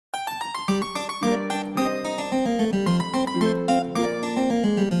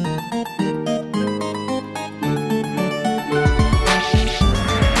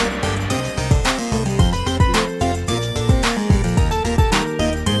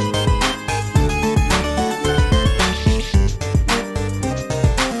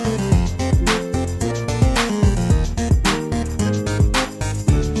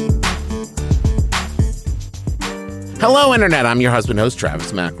Hello, Internet. I'm your husband host,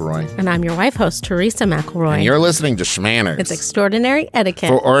 Travis McElroy. And I'm your wife host, Teresa McElroy. And you're listening to Schmanners. It's extraordinary etiquette.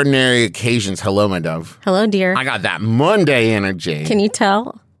 For ordinary occasions. Hello, my dove. Hello, dear. I got that Monday energy. Can you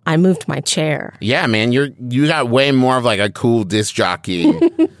tell? I moved my chair. Yeah, man. You got way more of like a cool disc jockey.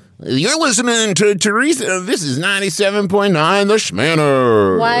 You're listening to Teresa. This is 97.9 The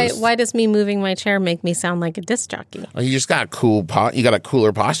Schmanners. Why does me moving my chair make me sound like a disc jockey? Well, you just got you got a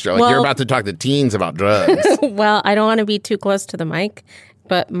cooler posture. Like you're about to talk to teens about drugs. Well, I don't want to be too close to the mic,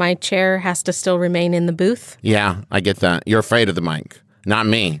 but my chair has to still remain in the booth. Yeah, I get that. You're afraid of the mic. Not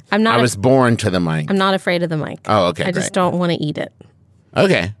me. I was born to the mic. I'm not afraid of the mic. Oh, okay. I just don't want to eat it.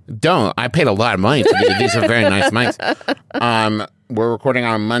 Okay. Don't. I paid a lot of money for these. These are very nice mics. We're recording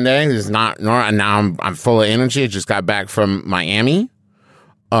on Monday. This is now I'm full of energy. I just got back from Miami,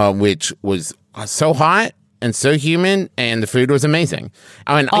 which was so hot and so humid, and the food was amazing.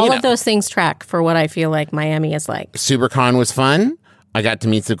 All of those things track for what I feel like Miami is like. SuperCon was fun. I got to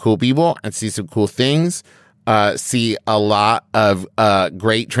meet some cool people and see some cool things. See a lot of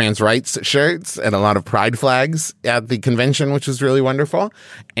great trans rights shirts and a lot of pride flags at the convention, which was really wonderful.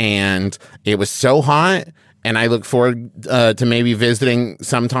 And it was so hot. And I look forward to maybe visiting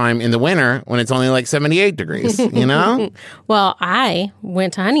sometime in the winter when it's only like 78 degrees, you know? Well, I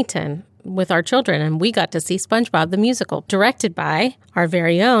went to Huntington with our children, and we got to see SpongeBob the Musical, directed by our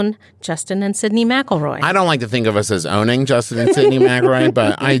very own Justin and Sydney McElroy. I don't like to think of us as owning Justin and Sydney McElroy,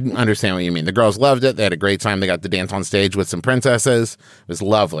 but I understand what you mean. The girls loved it. They had a great time. They got to dance on stage with some princesses. It was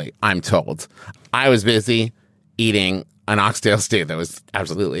lovely, I'm told. I was busy eating an oxtail stew that was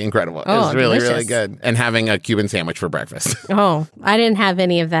absolutely incredible. It was really, delicious. really good. And having a Cuban sandwich for breakfast. Oh, I didn't have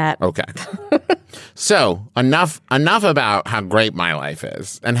any of that. Okay. So, enough about how great my life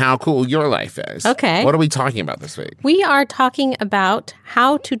is and how cool your life is. Okay. What are we talking about this week? We are talking about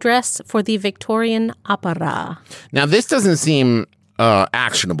how to dress for the Victorian opera. Now, this doesn't seem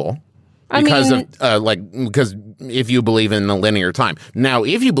actionable. Because if you believe in the linear time. Now,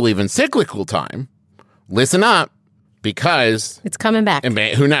 if you believe in cyclical time, listen up, because it's coming back.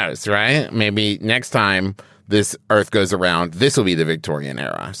 Who knows, right? Maybe next time this Earth goes around, this will be the Victorian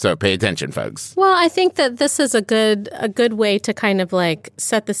era. So pay attention, folks. Well, I think that this is a good way to kind of like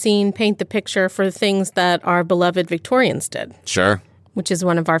set the scene, paint the picture for things that our beloved Victorians did. Sure. Which is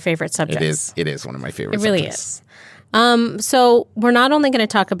one of our favorite subjects. It is one of my favorite subjects. It really is. So we're not only going to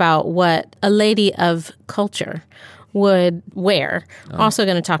talk about what a lady of culture would wear, also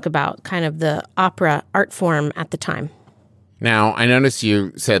going to talk about kind of the opera art form at the time. Now, I noticed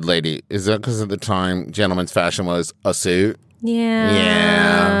you said lady. Is that because at the time gentleman's fashion was a suit?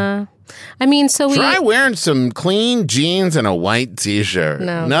 Yeah. I mean, Try wearing some clean jeans and a white t-shirt.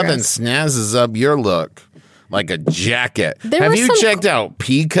 Nothing snazzes up your look like a jacket. Have you checked out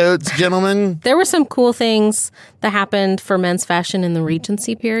pea coats, gentlemen? There were some cool things that happened for men's fashion in the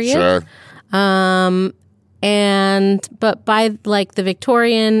Regency period. Sure. But by like the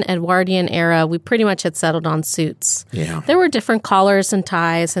Victorian, Edwardian era, we pretty much had settled on suits. Yeah. There were different collars and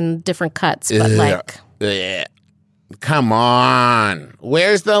ties and different cuts, but Come on.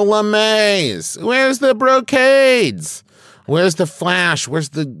 Where's the lamaze? Where's the brocades? Where's the flash? Where's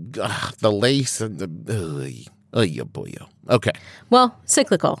the lace and the Okay. Well,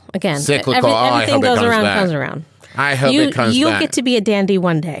 cyclical again. Cyclical. Everything goes around, comes around. I hope it comes back. You'll get to be a dandy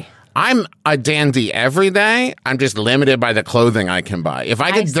one day. I'm a dandy every day. I'm just limited by the clothing I can buy. If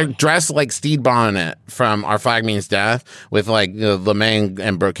I could dress like Stede Bonnet from Our Flag Means Death with like the lame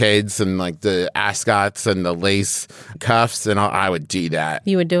and brocades and like the ascots and the lace cuffs, and I would do that.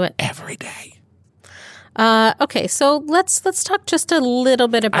 You would do it every day. Okay, so let's talk just a little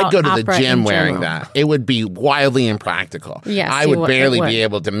bit about I'd go to opera the gym wearing general. that. It would be wildly impractical. Yes, I would barely be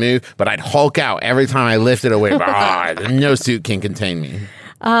able to move, but I'd hulk out every time I lifted a weight. No suit can contain me.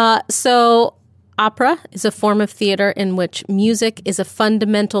 So opera is a form of theater in which music is a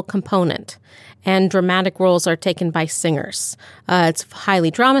fundamental component and dramatic roles are taken by singers. It's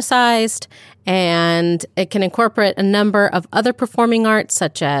highly dramatized, and it can incorporate a number of other performing arts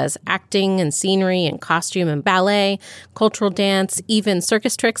such as acting and scenery and costume and ballet, cultural dance, even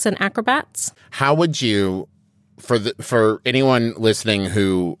circus tricks and acrobats. How would you, for anyone listening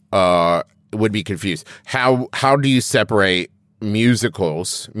who would be confused, how do you separate musical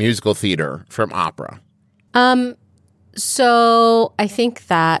theater from opera? So I think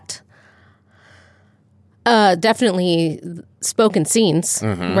that definitely spoken scenes,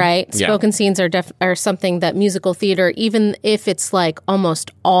 right? Yeah. Spoken scenes are something that musical theater, even if it's like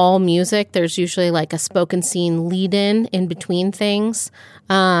almost all music, there's usually like a spoken scene lead in between things.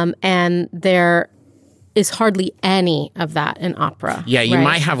 And there is hardly any of that in opera. Yeah, you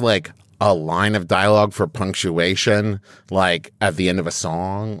might have like a line of dialogue for punctuation, like at the end of a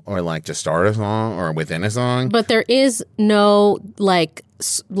song or like to start a song or within a song. But there is no like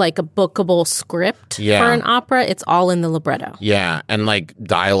a bookable script for an opera. It's all in the libretto. Yeah, and like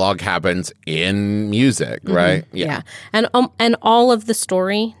dialogue happens in music, right? Yeah. And all of the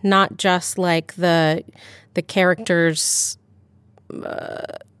story, not just like the characters,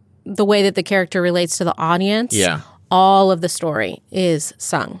 the way that the character relates to the audience. Yeah. All of the story is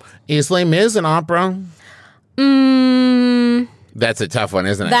sung. Is Les Mis an opera? That's a tough one,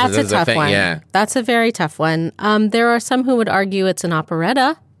 isn't it? That's a tough one. Yeah. That's a very tough one. There are some who would argue it's an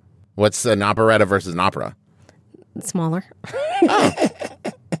operetta. What's an operetta versus an opera? It's smaller.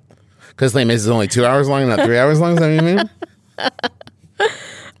 Because Les Mis is only 2 hours long, not 3 hours long. Is that what you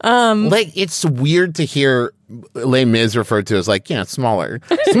mean? Like, it's weird to hear Les Mis referred to as like, yeah, smaller.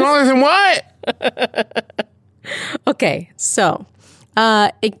 Smaller than what? Okay, so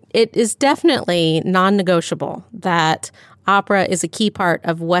it is definitely non-negotiable that opera is a key part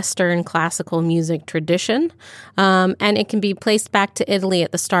of Western classical music tradition, and it can be placed back to Italy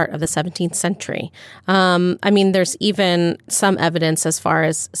at the start of the 17th century. I mean, there's even some evidence as far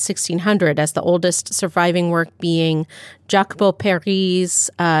as 1600 as the oldest surviving work being Jacopo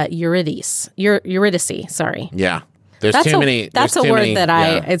Peri's Eurydice. Sorry. Yeah. There's too many. That's a word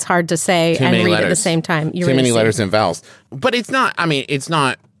that it's hard to say and read at the same time. Too many letters and vowels. But it's not, I mean, it's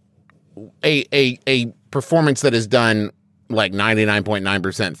not a performance that is done like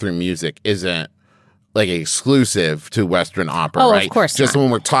 99.9% through music isn't like exclusive to Western opera, right? Of course Just not.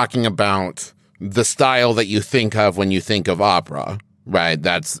 when we're talking about the style that you think of when you think of opera, right?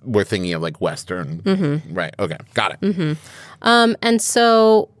 We're thinking of like Western. Mm-hmm. Right. Okay. Got it. Mm-hmm. And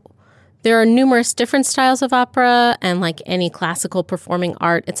so there are numerous different styles of opera, and like any classical performing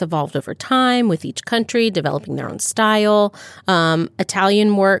art, it's evolved over time with each country developing their own style.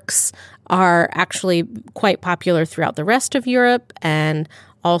 Italian works are actually quite popular throughout the rest of Europe, and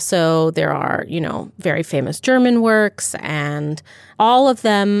also there are, very famous German works, and all of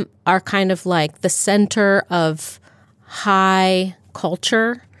them are kind of like the center of high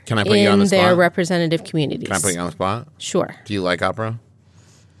culture Can I put you on the in their spot? representative communities. Can I put you on the spot? Sure. Do you like opera?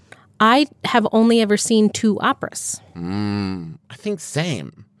 I have only ever seen 2 operas. I think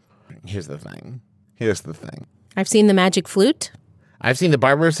same. Here's the thing. I've seen The Magic Flute. I've seen The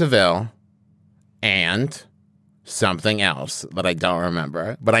Barber of Seville and something else that I don't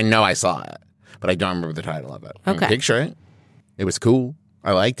remember, but I know I saw it, but I don't remember the title of it. I can picture it. It was cool.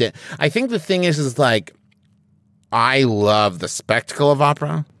 I liked it. I think the thing is like, I love the spectacle of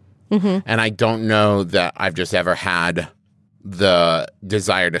opera, and I don't know that I've just ever had the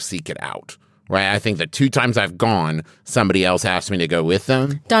desire to seek it out, right? I think the 2 times I've gone, somebody else asked me to go with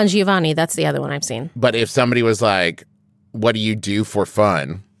them. Don Giovanni, that's the other one I've seen. But if somebody was like, what do you do for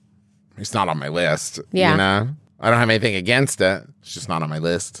fun? It's not on my list. Yeah. You know? I don't have anything against it. It's just not on my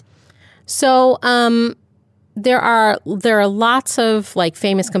list. So there are lots of like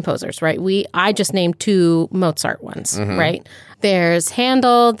famous composers, right? I just named 2 Mozart ones, right? There's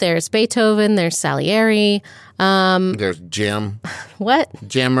Handel, there's Beethoven, there's Salieri. There's Jim. What?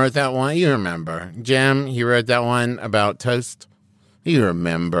 Jim wrote that one. You remember. Jim, he wrote that one about toast. You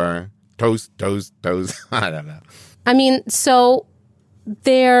remember. Toast. I don't know. I mean, so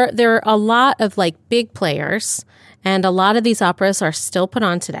there are a lot of like big players, and a lot of these operas are still put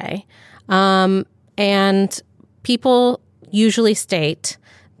on today. And people usually state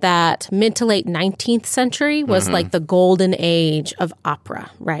that mid to late 19th century was like the golden age of opera,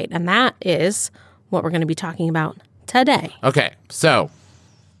 right? And that is what we're going to be talking about today. Okay, so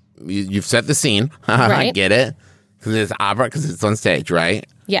you've set the scene. Right. I get it. Because it's opera, because it's on stage, right?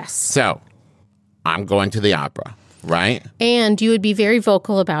 Yes. So I'm going to the opera, right? And you would be very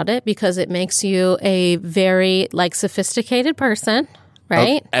vocal about it because it makes you a very like sophisticated person,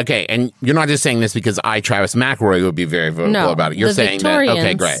 right? Okay, and you're not just saying this because I, Travis McElroy, would be very vocal about it. You're saying Victorians that.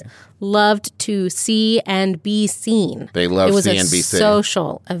 Okay, great. Loved to see and be seen. They love see and be It was seen. a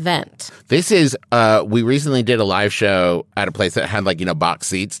social event. This is, we recently did a live show at a place that had like, box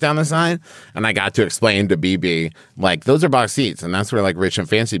seats down the side. And I got to explain to BB, like, those are box seats. And that's where like rich and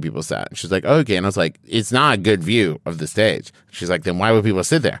fancy people sat. And she's like, okay. And I was like, it's not a good view of the stage. She's like, then why would people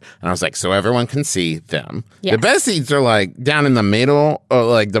sit there? And I was like, so everyone can see them. Yes. The best seats are like down in the middle or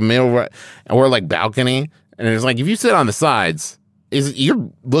like the middle or like balcony. And it's like, if you sit on the sides, you're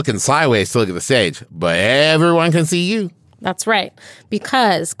looking sideways to look at the stage, but everyone can see you. That's right.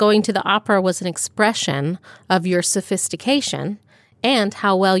 Because going to the opera was an expression of your sophistication and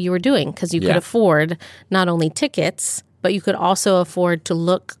how well you were doing, because you could afford not only and you could also afford to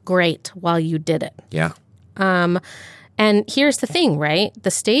look great while you did it. Yeah. And here's the thing, right?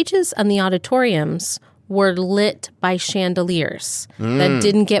 The stages and the auditoriums were lit by chandeliers that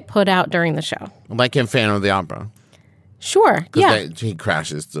didn't get put out during the show. Like in Phantom of the Opera. Sure, yeah. He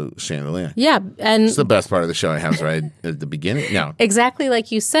crashes the chandelier. Yeah, and it's the best part of the show. It has right at the beginning. No, exactly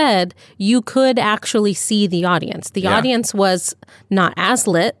like you said, you could actually see the audience. The audience was not as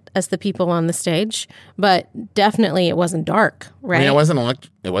lit as the people on the stage, but definitely it wasn't dark, right? I mean,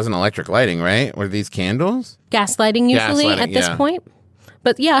 it wasn't electric lighting, right? Were these candles? Gaslighting usually at this point.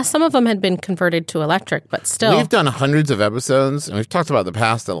 But yeah, some of them had been converted to electric, but still. We've done hundreds of episodes, and we've talked about the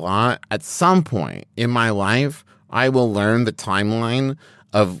past a lot. At some point in my life, I will learn the timeline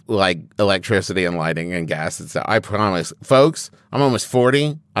of like electricity and lighting and gas and stuff. I promise. Folks, I'm almost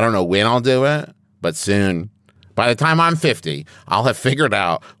 40. I don't know when I'll do it, but soon. By the time I'm 50, I'll have figured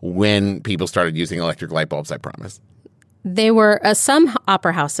out when people started using electric light bulbs, I promise. They were, some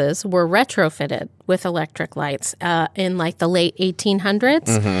opera houses were retrofitted with electric lights in like the late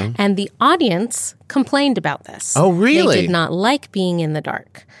 1800s. And the audience complained about this. Oh, really? They did not like being in the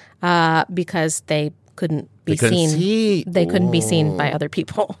dark because they couldn't be seen. They couldn't be seen by other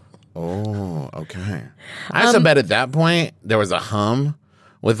people. Oh, okay. I also bet at that point there was a hum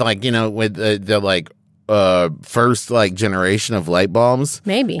with like, with the like first like generation of light bulbs.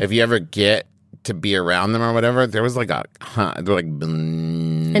 Maybe. If you ever get to be around them or whatever, there was like a they're like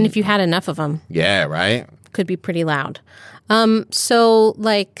and if you had enough of them. Yeah, right? Could be pretty loud. So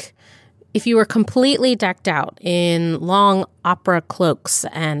like if you were completely decked out in long opera cloaks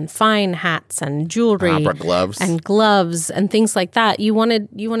and fine hats and jewelry, opera gloves and things like that, you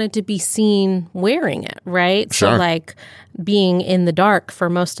wanted to be seen wearing it, right? Sure. So like being in the dark for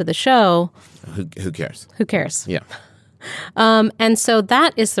most of the show, who cares? Who cares? Yeah. And so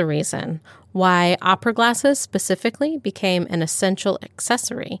that is the reason why opera glasses specifically became an essential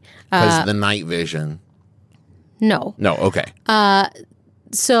accessory. Because the night vision. No. No, okay.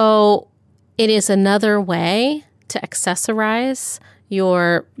 So it is another way to accessorize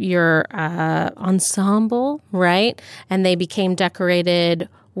your ensemble, right? And they became decorated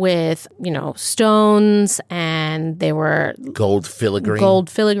with, stones, and they were gold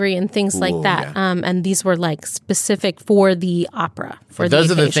filigree and things like that. Yeah. And these were like specific for the opera. Those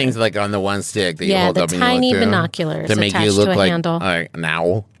are the things like on the one stick that you hold up and you look through. Yeah, the tiny binoculars that make you attached look to a like handle. an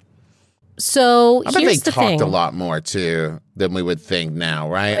owl. So I bet here's they the thing. talked a lot more too than we would think now,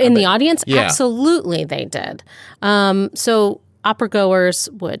 right? In the audience, yeah. Absolutely they did. So opera goers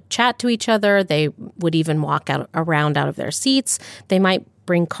would chat to each other. They would even walk around out of their seats. They might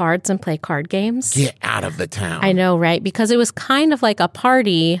bring cards and play card games. Get out of the town. I know, right? Because it was kind of like a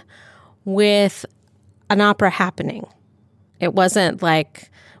party with an opera happening. It wasn't like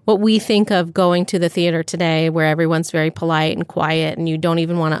what we think of going to the theater today, where everyone's very polite and quiet and you don't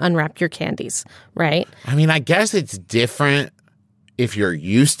even want to unwrap your candies, right? I mean, I guess it's different if you're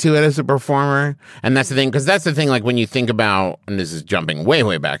used to it as a performer. And that's the thing, because that's the thing, like when you think about, and this is jumping way,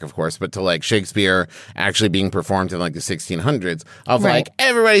 way back, of course, but to like Shakespeare actually being performed in like the 1600s of right. Like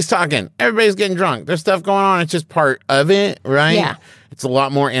everybody's talking, everybody's getting drunk, there's stuff going on. It's just part of it, right? Yeah. It's a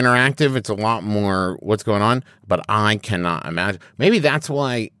lot more interactive. It's a lot more what's going on. But I cannot imagine. Maybe that's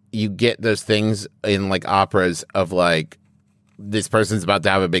why you get those things in like operas of like, this person's about to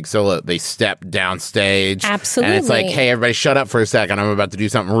have a big solo. They step downstage. Absolutely. And it's like, hey, everybody shut up for a second. I'm about to do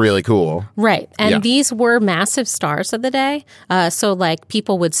something really cool. Right. And these were massive stars of the day. So like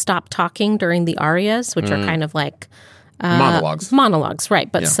people would stop talking during the arias, which are kind of like monologues,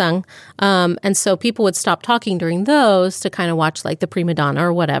 right, but sung. And so people would stop talking during those to kind of watch like the prima donna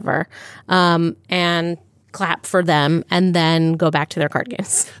or whatever, and clap for them and then go back to their card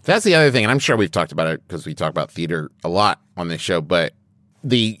games. That's the other thing, and I'm sure we've talked about it because we talk about theater a lot on this show, but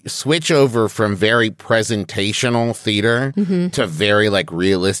the switch over from very presentational theater to very like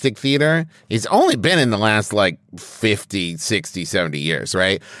realistic theater has only been in the last like 50, 60, 70 years,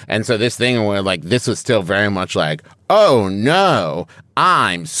 right? And so this thing where like this was still very much like, oh no,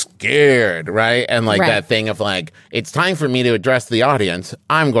 I'm scared, right? And like that thing of like, it's time for me to address the audience.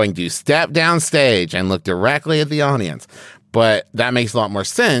 I'm going to step down stage and look directly at the audience. But that makes a lot more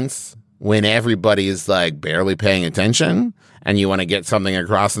sense when everybody is like barely paying attention and you want to get something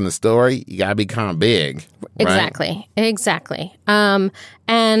across in the story. You got to be kind of big. Right? Exactly.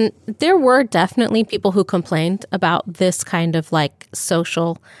 And there were definitely people who complained about this kind of like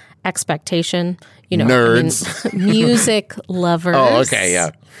social expectation. You know, nerds. I mean, music lovers. Oh, okay,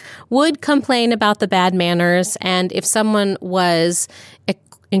 yeah. Would complain about the bad manners, and if someone was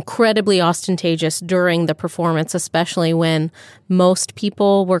incredibly ostentatious during the performance, especially when most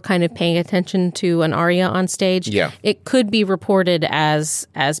people were kind of paying attention to an aria on stage. Yeah. It could be reported as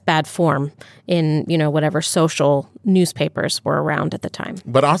bad form in, whatever social newspapers were around at the time.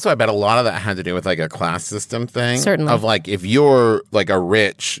 But also, I bet a lot of that had to do with like a class system thing. Certainly. Of like, if you're like a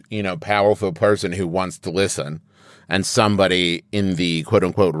rich, powerful person who wants to listen and somebody in the quote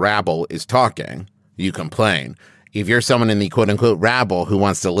unquote rabble is talking, you complain. If you're someone in the quote-unquote rabble who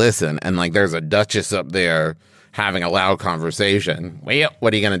wants to listen and, like, there's a duchess up there having a loud conversation, well,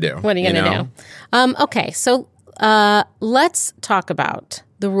 what are you going to do? What are you going to do? Okay, so let's talk about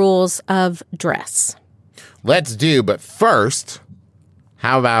the rules of dress. Let's do, but first,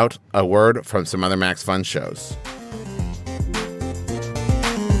 how about a word from some other Max Fun shows?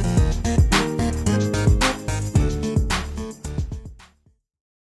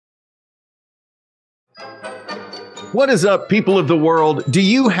 What is up, people of the world? Do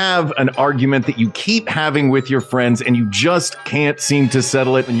you have an argument that you keep having with your friends and you just can't seem to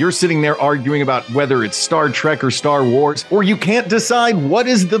settle it? And you're sitting there arguing about whether it's Star Trek or Star Wars, or you can't decide what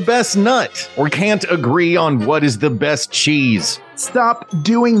is the best nut, or can't agree on what is the best cheese. Stop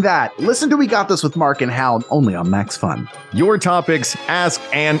doing that. Listen to We Got This with Mark and Hal, only on Max Fun. Your topics asked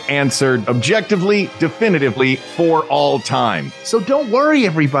and answered objectively, definitively, for all time. So don't worry,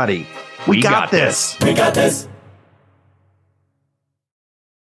 everybody. We got this. We got this.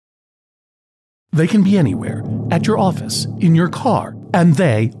 They can be anywhere, at your office, in your car, and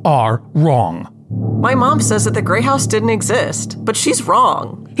they are wrong. My mom says that the Grey House didn't exist, but she's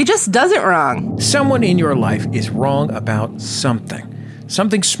wrong. He just does it wrong. Someone in your life is wrong about something.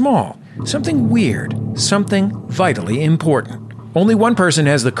 Something small, something weird, something vitally important. Only one person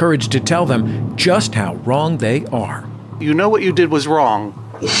has the courage to tell them just how wrong they are. You know what you did was wrong,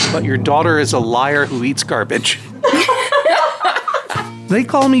 but your daughter is a liar who eats garbage. They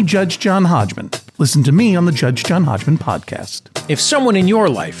call me Judge John Hodgman. Listen to me on the Judge John Hodgman podcast. If someone in your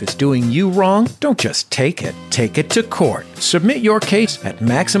life is doing you wrong, don't just take it to court. Submit your case at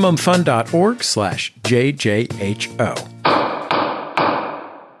MaximumFun.org/JJHO.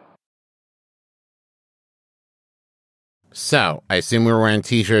 So, I assume we were wearing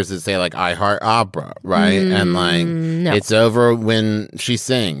t-shirts that say, like, I Heart Opera, right? And, like, no. It's over when she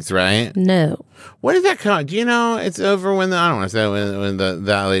sings, right? No. What is that called? Do you know it's over when I don't want to say when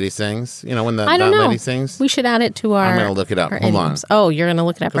that lady sings? When I don't that know. lady sings? We should add it to our... I'm going to look it up. Hold on. Oh, you're going to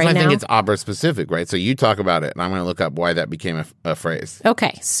look it up right now? Because I think it's opera specific, right? So you talk about it, and I'm going to look up why that became a phrase.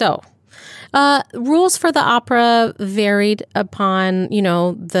 Okay, so... rules for the opera varied upon,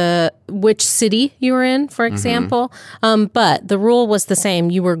 which city you were in, for example. But the rule was the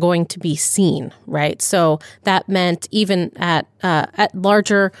same. You were going to be seen, right? So that meant even at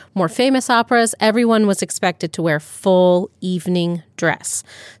larger, more famous operas, everyone was expected to wear full evening dress.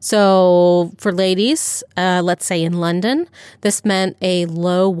 So for ladies, let's say in London, this meant a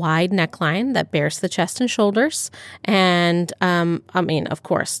low, wide neckline that bears the chest and shoulders. And, of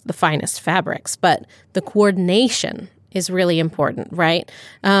course, the finest fabrics, but the coordination is really important, right?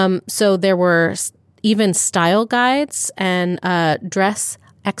 So there were even style guides and dress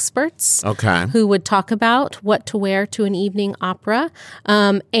experts who would talk about what to wear to an evening opera.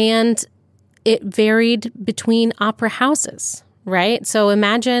 And it varied between opera houses, right? So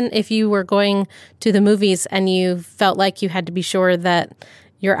imagine if you were going to the movies and you felt like you had to be sure that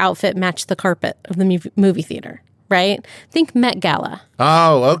your outfit matched the carpet of the movie theater. Right? Think Met Gala.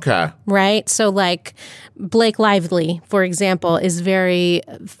 Oh, okay. Right? So like Blake Lively, for example, is very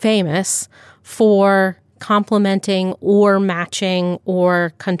famous for complementing or matching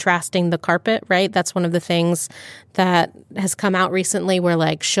or contrasting the carpet, right? That's one of the things that has come out recently where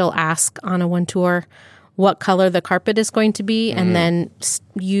like she'll ask Anna Wintour what color the carpet is going to be and then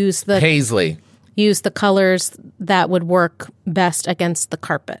use the Paisley. Use the colors that would work best against the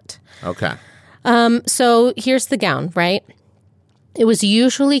carpet. Okay. So here's the gown, right? It was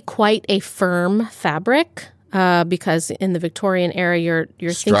usually quite a firm fabric because in the Victorian era, you're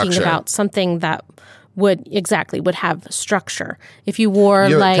thinking about something that would have structure. If you wore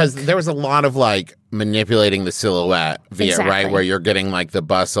because there was a lot of like manipulating the silhouette via right where you're getting like the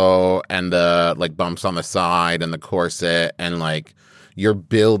bustle and the like bumps on the side and the corset and like you're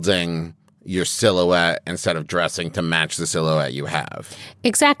building your silhouette instead of dressing to match the silhouette you have.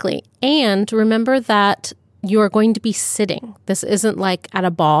 Exactly. And remember that you are going to be sitting. This isn't like at a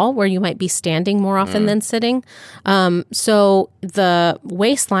ball where you might be standing more often than sitting. So the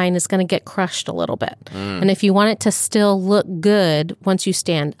waistline is going to get crushed a little bit. And if you want it to still look good once you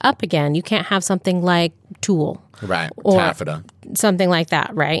stand up again, you can't have something like tulle. Right. Or taffeta. Something like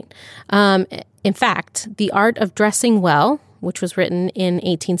that, right? In fact, the art of dressing well which was written in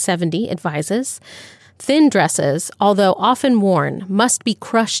 1870, advises, thin dresses, although often worn, must be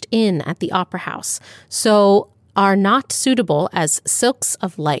crushed in at the opera house, so are not suitable as silks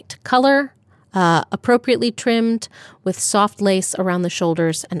of light color, appropriately trimmed with soft lace around the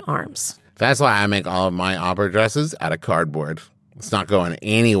shoulders and arms. That's why I make all of my opera dresses out of cardboard. It's not going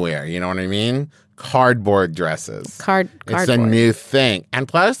anywhere. You know what I mean? Cardboard dresses. Cardboard. It's a new thing. And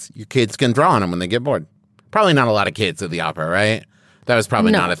plus, your kids can draw on them when they get bored. Probably not a lot of kids at the opera, right? That was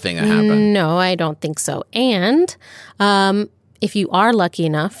probably not a thing that happened. No, I don't think so. And if you are lucky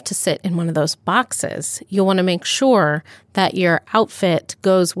enough to sit in one of those boxes, you'll want to make sure that your outfit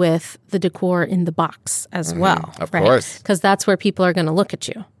goes with the decor in the box as well. Of course. Because that's where people are going to look at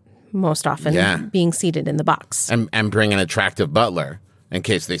you most often, being seated in the box. And bring an attractive butler in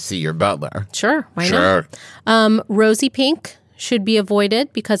case they see your butler. Sure, why not? Rosy pink should be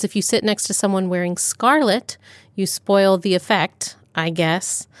avoided because if you sit next to someone wearing scarlet, you spoil the effect, I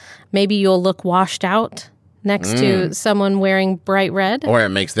guess. Maybe you'll look washed out next to someone wearing bright red. Or it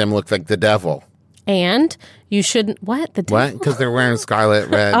makes them look like the devil. And you shouldn't... What? The devil? What? Because they're wearing scarlet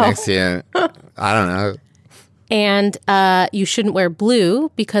red next to you. I don't know. And you shouldn't wear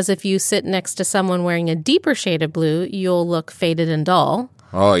blue because if you sit next to someone wearing a deeper shade of blue, you'll look faded and dull.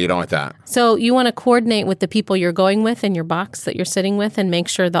 Oh, you don't want that. So you want to coordinate with the people you're going with in your box that you're sitting with and make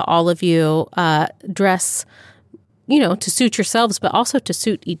sure that all of you dress, to suit yourselves, but also to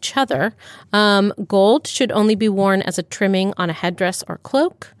suit each other. Gold should only be worn as a trimming on a headdress or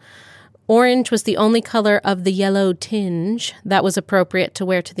cloak. Orange was the only color of the yellow tinge that was appropriate to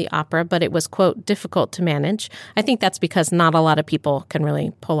wear to the opera, but it was, quote, difficult to manage. I think that's because not a lot of people can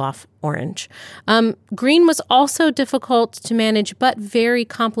really pull off orange. Green was also difficult to manage, but very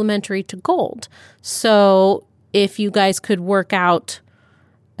complementary to gold. So if you guys could work out,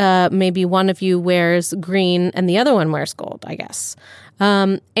 maybe one of you wears green and the other one wears gold, I guess.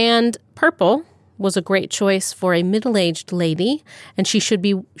 And purple was a great choice for a middle-aged lady, and she should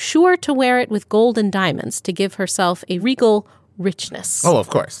be sure to wear it with gold and diamonds to give herself a regal richness. Oh, of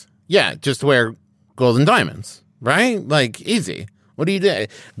course. Yeah, just wear gold and diamonds, right? Like, easy. What do you do?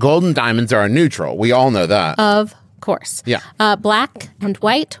 Gold and diamonds are a neutral. We all know that. Of course. Yeah. Black and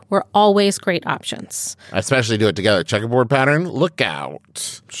white were always great options. Especially do it together. Checkerboard pattern, look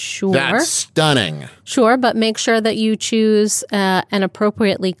out. Sure. That's stunning. Sure, but make sure that you choose an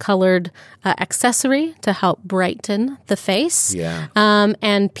appropriately colored accessory to help brighten the face. Yeah.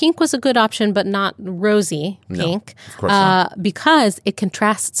 And pink was a good option, but not rosy pink. No, of course not. Because it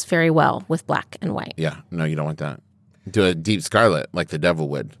contrasts very well with black and white. Yeah. No, you don't want that. Do a deep scarlet like the devil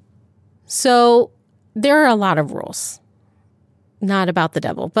would. So there are a lot of rules. Not about the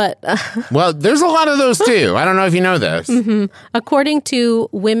devil, but... well, there's a lot of those, too. I don't know if you know this. According to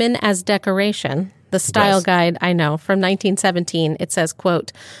Women as Decoration, the style guide I know from 1917, it says,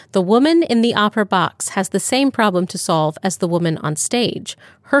 quote, "The woman in the opera box has the same problem to solve as the woman on stage.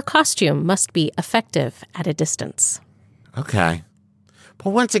 Her costume must be effective at a distance." Okay.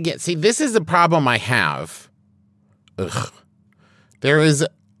 But once again, see, this is the problem I have. There is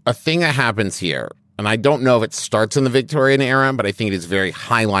a thing that happens here. And I don't know if it starts in the Victorian era, but I think it is very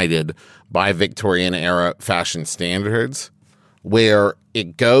highlighted by Victorian era fashion standards, where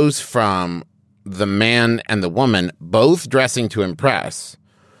it goes from the man and the woman both dressing to impress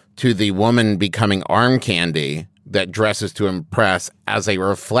to the woman becoming arm candy that dresses to impress as a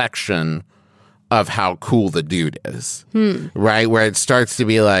reflection of how cool the dude is, right? Where it starts to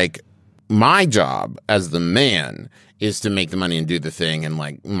be like, my job as the man is to make the money and do the thing. And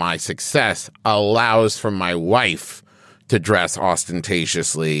like my success allows for my wife to dress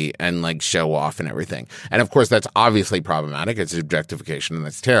ostentatiously and like show off and everything. And of course, that's obviously problematic. It's objectification and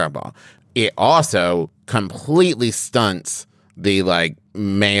that's terrible. It also completely stunts the like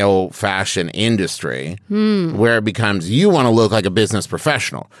male fashion industry where it becomes, you want to look like a business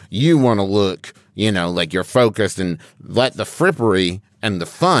professional. You want to look, like you're focused and let the frippery and the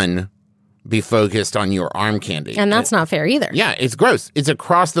fun be focused on your arm candy. And that's not fair either. Yeah, it's gross. It's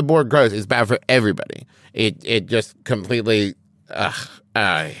across the board gross. It's bad for everybody. It just completely,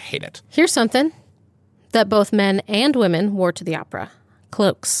 I hate it. Here's something that both men and women wore to the opera.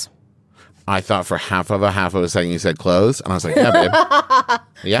 Cloaks. I thought for half of a second you said clothes, and I was like, yeah, babe.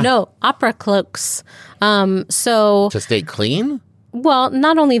 Yeah. No, opera cloaks. To stay clean? Well,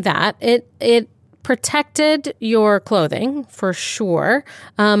 not only that, it protected your clothing for sure,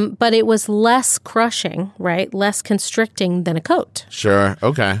 but it was less crushing, right? Less constricting than a coat. Sure.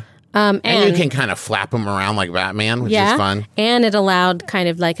 Okay. And you can kind of flap them around like Batman, which is fun. And it allowed kind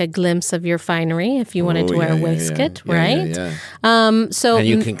of like a glimpse of your finery if you wanted to wear a waistcoat, right? And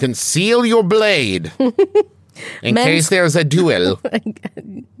you can conceal your blade. In case there's a duel.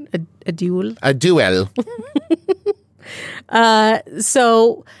 A duel? A duel.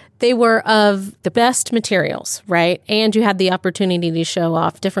 So they were of the best materials, right? And you had the opportunity to show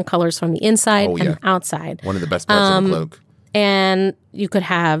off different colors from the inside and outside. One of the best parts of the cloak. And you could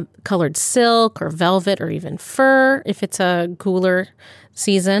have colored silk or velvet or even fur if it's a cooler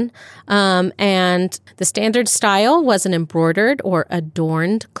season. And the standard style was an embroidered or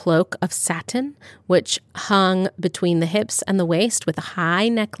adorned cloak of satin, which hung between the hips and the waist with a high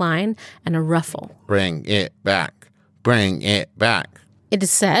neckline and a ruffle. Bring it back. Bring it back. It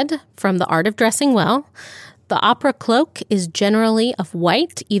is said, from The Art of Dressing Well, the opera cloak is generally of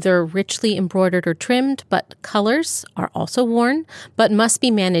white, either richly embroidered or trimmed, but colors are also worn, but must be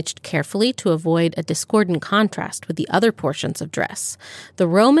managed carefully to avoid a discordant contrast with the other portions of dress. The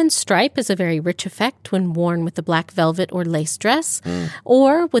Roman stripe is a very rich effect when worn with a black velvet or lace dress,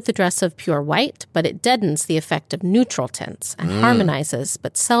 or with a dress of pure white, but it deadens the effect of neutral tints and harmonizes,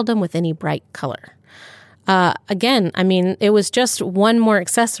 but seldom with any bright color. Again, I mean, it was just one more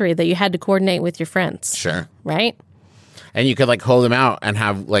accessory that you had to coordinate with your friends. Sure. Right? And you could like hold them out and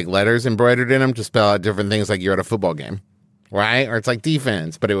have like letters embroidered in them to spell out different things like you're at a football game. Right? Or it's like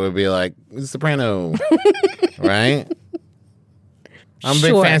defense, but it would be like soprano. Right? I'm a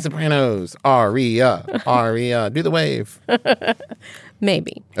big fan of Sopranos. Aria. Aria. Do the wave.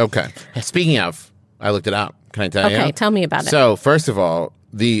 Maybe. Okay. Speaking of, I looked it up. Can I tell you? Okay, tell me about it. So, first of all,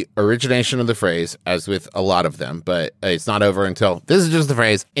 the origination of the phrase, as with a lot of them, but it's not over until, this is just the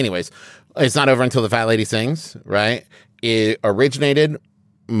phrase. Anyways, it's not over until the fat lady sings, right? It originated,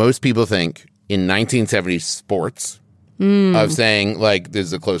 most people think, in 1970s sports of saying, like, this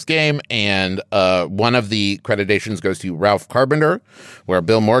is a close game. And one of the accreditations goes to Ralph Carpenter, where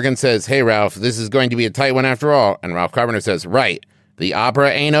Bill Morgan says, hey, Ralph, this is going to be a tight one after all. And Ralph Carpenter says, right, the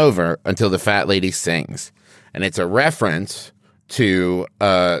opera ain't over until the fat lady sings. And it's a reference to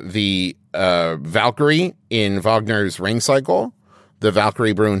the Valkyrie in Wagner's Ring Cycle, the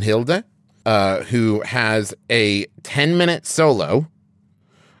Valkyrie Brunhilde, who has a 10-minute solo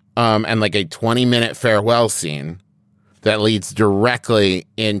and like a 20-minute farewell scene that leads directly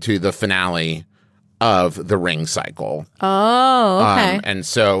into the finale of the Ring Cycle. Oh, okay. And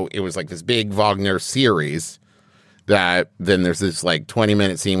so it was like this big Wagner series that then there's this like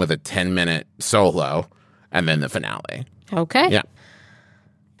 20-minute scene with a 10-minute solo and then the finale. Okay. Yeah.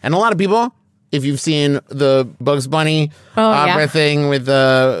 And a lot of people, if you've seen the Bugs Bunny opera thing with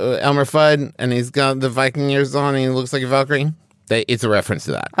Elmer Fudd, and he's got the Viking ears on and he looks like a Valkyrie, it's a reference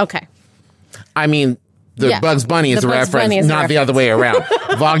to that. Okay. I mean, the Bugs Bunny is a reference, not the other way around.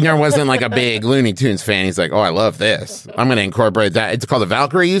 Wagner wasn't like a big Looney Tunes fan. He's like, oh, I love this. I'm going to incorporate that. It's called the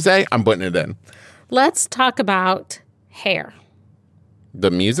Valkyrie, you say? I'm putting it in. Let's talk about hair.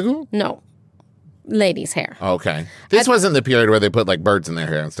 The musical? No. Ladies' hair. Okay. This wasn't the period where they put like birds in their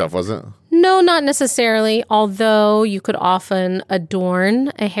hair and stuff, was it? No, not necessarily, although you could often adorn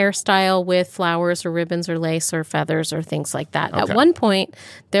a hairstyle with flowers or ribbons or lace or feathers or things like that. Okay. At one point,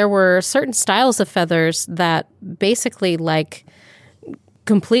 there were certain styles of feathers that basically like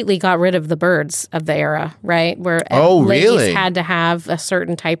completely got rid of the birds of the era, right? Where ladies had to have a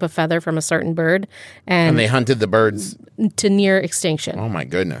certain type of feather from a certain bird. And they hunted the birds to near extinction. Oh, my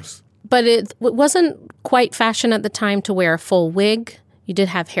goodness. But it wasn't quite fashion at the time to wear a full wig. You did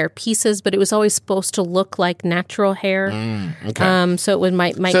have hair pieces, but it was always supposed to look like natural hair. Okay. So it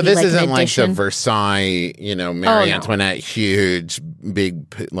might so be this like isn't an like the addition. Versailles, Marie Antoinette, huge,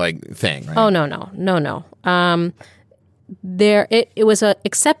 big, like, thing, right? Oh, no. It was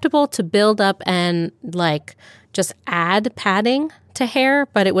acceptable to build up and, like, just add padding to hair,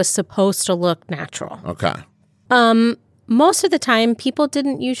 but it was supposed to look natural. Okay. Most of the time, people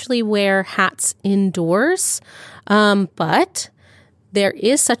didn't usually wear hats indoors, but there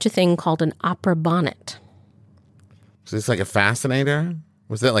is such a thing called an opera bonnet. Is this like a fascinator?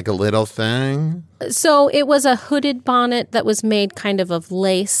 Was it like a little thing? So it was a hooded bonnet that was made kind of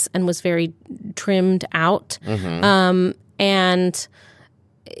lace and was very trimmed out. Mm-hmm. And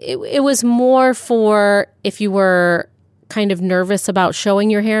it was more for if you were kind of nervous about showing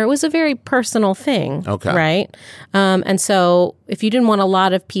your hair. It was a very personal thing, right? And so if you didn't want a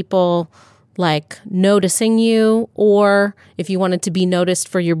lot of people like noticing you, or if you wanted to be noticed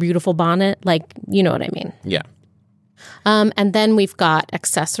for your beautiful bonnet, like, you know what I mean? Yeah. And then we've got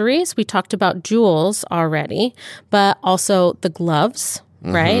accessories. We talked about jewels already, but also the gloves,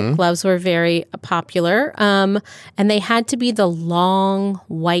 right? Gloves were very popular. And they had to be the long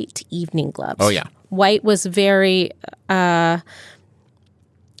white evening gloves. Oh, yeah. White was very, it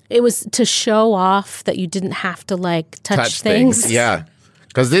was to show off that you didn't have to like touch things. Yeah.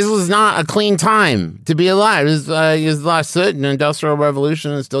 Because this was not a clean time to be alive. It was a lot of soot and Industrial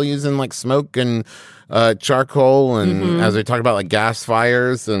Revolution and still using like smoke and charcoal. And as we talked about, like gas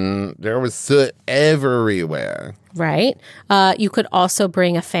fires, and there was soot everywhere. Right. You could also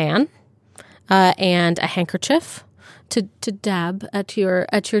bring a fan and a handkerchief to dab at your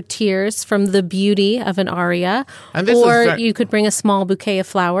tears from the beauty of an aria. Or you could bring a small bouquet of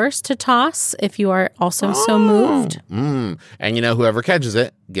flowers to toss if you are also so moved. And whoever catches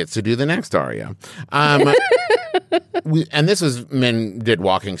it gets to do the next aria. And this was men did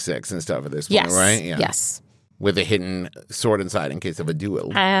walking sticks and stuff at this point, right? Yeah. Yes. With a hidden sword inside in case of a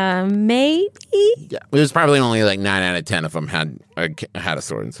duel. Maybe. Yeah, it was probably only like 9 out of 10 of them had a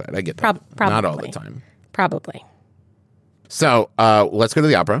sword inside. I get that. Probably. Not all the time. Probably. So let's go to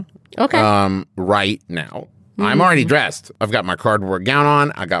the opera. Okay. Right now. I'm already dressed. I've got my cardboard gown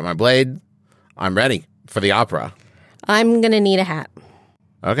on. I got my blade. I'm ready for the opera. I'm going to need a hat.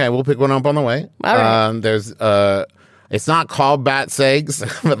 Okay, we'll pick one up on the way. All right. There's it's not called Bat Sakes,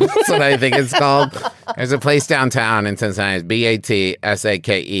 but that's what I think it's called. There's a place downtown in Cincinnati, it's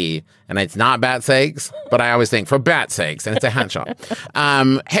BATSAKE, and it's not Bat Sakes, but I always think for Bat Sakes, and it's a hat shop.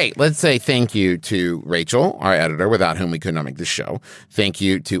 Hey, let's say thank you to Rachel, our editor, without whom we could not make the show. Thank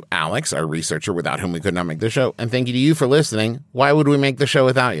you to Alex, our researcher, without whom we could not make the show. And thank you to you for listening. Why would we make the show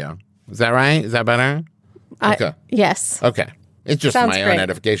without you? Is that right? Is that better? Okay. Yes. Okay. It's just Sounds my great. own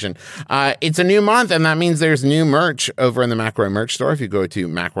edification. It's a new month, and that means there's new merch over in the McRoy merch store. If you go to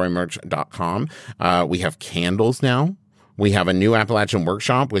McRoymerch.com, we have candles now. We have a new Appalachian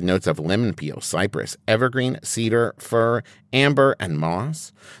workshop with notes of lemon peel, cypress, evergreen, cedar, fir, amber, and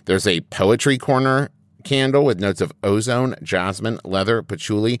moss. There's a poetry corner candle with notes of ozone, jasmine, leather,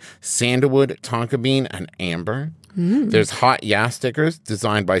 patchouli, sandalwood, tonka bean, and amber. There's hot yeah stickers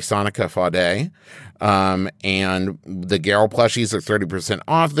designed by Sonica Faude. And the Garrel plushies are 30%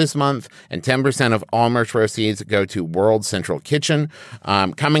 off this month, and 10% of all merch proceeds go to World Central Kitchen.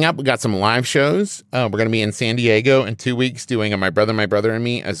 Coming up, we got some live shows. We're going to be in San Diego in 2 weeks doing a My Brother and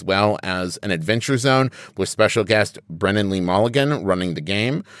Me, as well as an Adventure Zone with special guest Brennan Lee Mulligan running the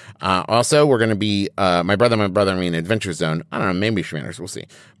game. Also, we're going to be My Brother and Me in Adventure Zone. I don't know, maybe Schmanners, we'll see.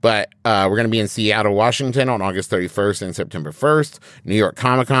 But we're going to be in Seattle, Washington on August 31st and September 1st. New York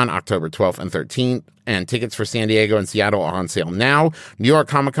Comic-Con, October 12th and 13th. And tickets for San Diego and Seattle are on sale now. New York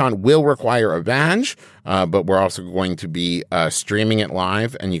Comic-Con will require a badge, but we're also going to be streaming it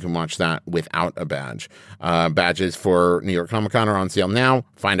live, and you can watch that without a badge. Badges for New York Comic-Con are on sale now.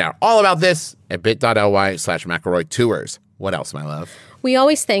 Find out all about this at bit.ly/McElroy Tours. What else, my love? We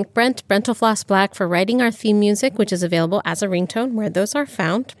always thank Brentalfloss Black for writing our theme music, which is available as a ringtone where those are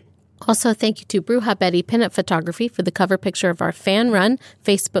found. Also, thank you to Bruja Betty Pinup Photography for the cover picture of our fan-run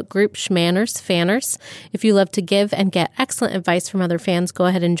Facebook group, Schmanners Fanners. If you love to give and get excellent advice from other fans, go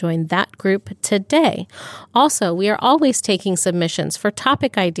ahead and join that group today. Also, we are always taking submissions for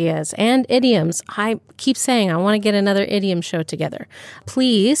topic ideas and idioms. I keep saying I want to get another idiom show together.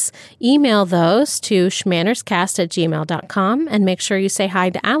 Please email those to schmannerscast@gmail.com and make sure you say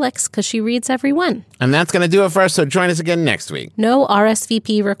hi to Alex because she reads every one. And that's going to do it for us, so join us again next week. No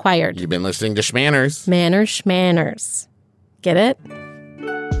RSVP required. You've been listening to Schmanners. Schmanners. Get it?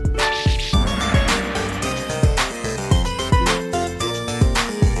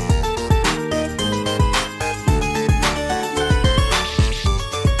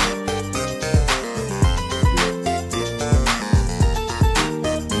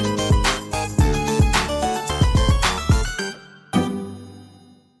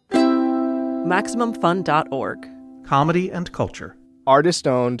 MaximumFun.org. Comedy and culture. Artist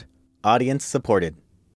owned. Audience supported.